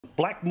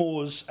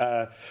Blackmores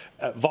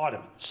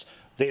Vitamins.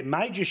 Their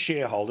major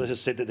shareholder has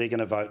said that they're going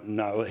to vote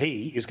no.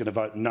 He is going to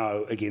vote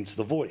no against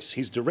the Voice.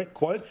 His direct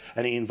quote,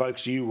 and he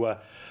invokes you,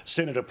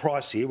 Senator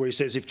Price here, where he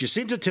says, if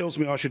Jacinta tells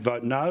me I should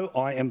vote no,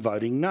 I am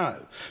voting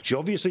no. She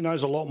obviously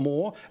knows a lot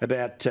more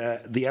about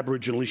the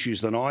Aboriginal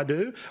issues than I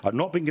do. I've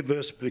not been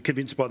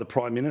convinced by the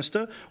Prime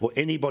Minister or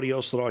anybody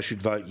else that I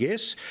should vote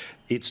yes.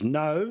 It's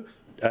no,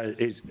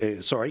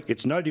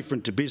 it's no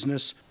different to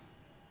business.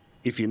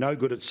 If you're no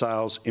good at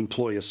sales,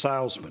 employ a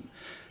salesman.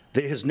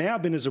 There has now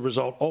been, as a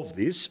result of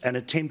this, an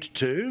attempt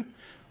to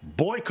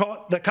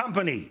boycott the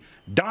company.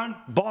 Don't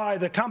buy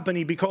the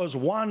company because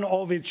one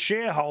of its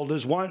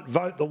shareholders won't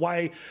vote the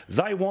way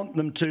they want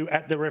them to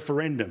at the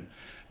referendum.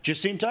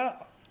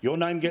 Jacinta, your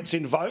name gets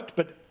invoked,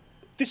 but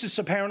this is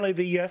apparently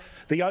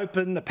the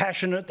open, the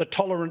passionate, the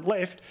tolerant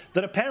left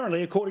that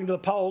apparently, according to the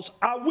polls,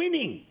 are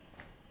winning.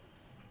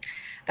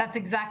 That's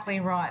exactly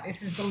right.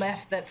 This is the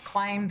left that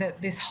claim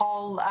that this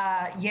whole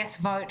yes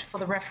vote for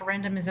the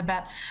referendum is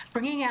about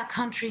bringing our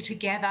country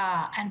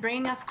together and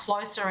bringing us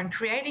closer and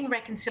creating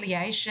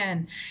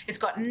reconciliation. It's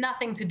got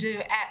nothing to do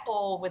at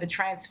all with a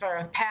transfer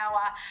of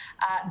power,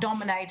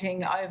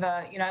 dominating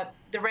over,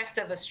 the rest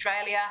of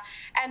Australia.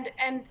 And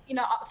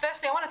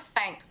firstly, I want to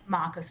thank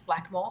Marcus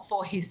Blackmore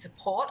for his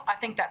support. I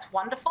think that's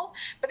wonderful.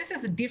 But this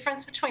is the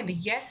difference between the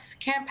yes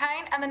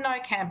campaign and the no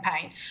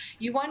campaign.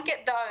 You won't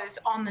get those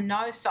on the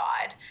no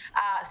side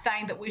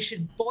saying that we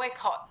should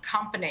boycott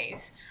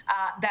companies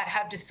that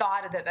have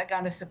decided that they're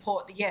going to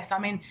support the yes. I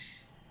mean,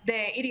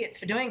 they're idiots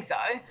for doing so.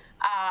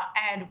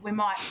 And we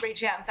might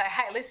reach out and say,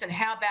 hey, listen,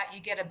 how about you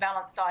get a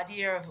balanced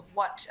idea of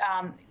what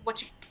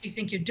you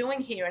think you're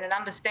doing here and an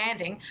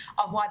understanding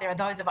of why there are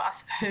those of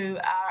us who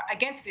are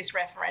against this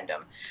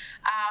referendum.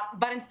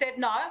 But instead,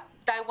 no,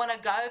 they want to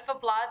go for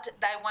blood.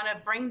 They want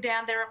to bring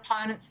down their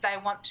opponents. They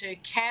want to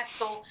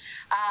cancel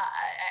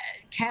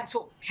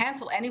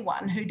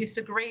anyone who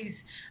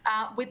disagrees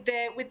with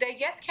their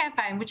yes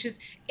campaign, which is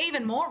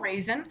even more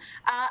reason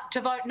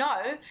to vote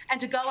no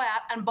and to go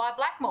out and buy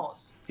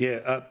Blackmores.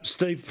 Yeah,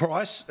 Steve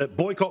Price,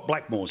 boycott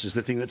Blackmores is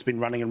the thing that's been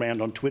running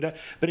around on Twitter.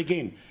 But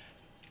again,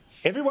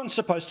 everyone's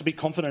supposed to be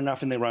confident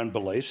enough in their own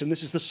beliefs, and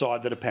this is the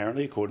side that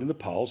apparently, according to the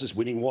polls, is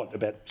winning,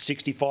 about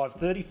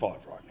 65-35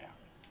 right now.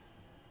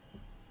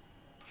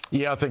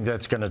 Yeah, I think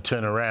that's going to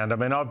turn around. I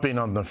mean, I've been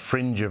on the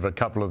fringe of a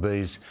couple of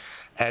these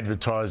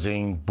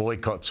advertising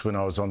boycotts when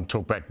I was on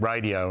Talkback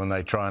Radio, and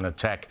they try and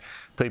attack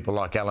people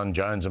like Alan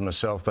Jones and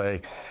myself.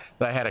 They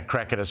had a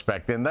crack at us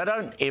back then. They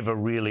don't ever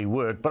really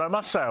work. But I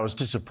must say I was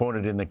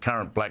disappointed in the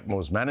current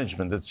Blackmores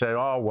management that said,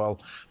 oh, well,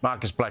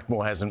 Marcus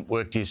Blackmore hasn't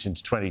worked here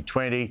since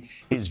 2020.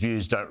 His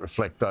views don't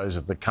reflect those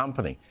of the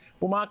company.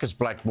 Well, Marcus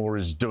Blackmore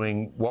is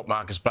doing what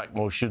Marcus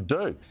Blackmore should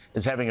do,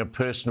 is having a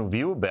personal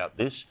view about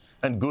this,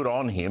 and good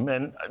on him.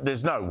 And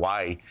there's no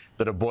way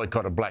that a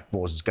boycott of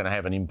Blackmores is going to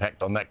have an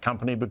impact on that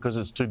company because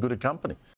it's too good a company.